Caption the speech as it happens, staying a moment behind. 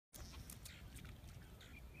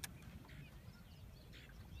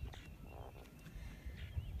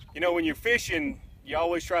You know, when you're fishing, you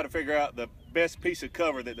always try to figure out the best piece of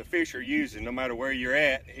cover that the fish are using, no matter where you're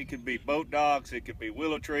at. It could be boat docks, it could be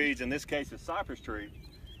willow trees, in this case it's cypress trees.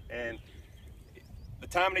 And the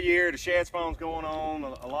time of the year, the shad spawn's going on,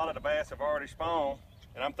 a lot of the bass have already spawned,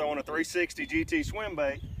 and I'm throwing a 360 GT swim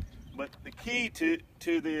bait. But the key to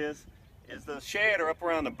this is the shad are up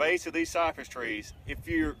around the base of these cypress trees.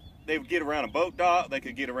 They would get around a boat dock, they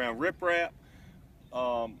could get around riprap,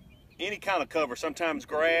 any kind of cover, sometimes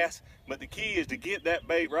grass, but the key is to get that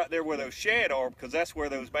bait right there where those shad are, because that's where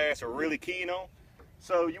those bass are really keen on.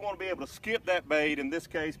 So you want to be able to skip that bait, in this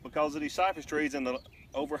case because of these cypress trees and the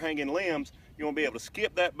overhanging limbs. You want to be able to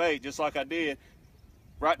skip that bait just like I did,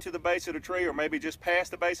 right to the base of the tree, or maybe just past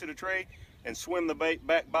the base of the tree, and swim the bait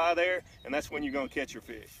back by there, and that's when you're going to catch your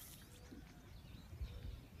fish.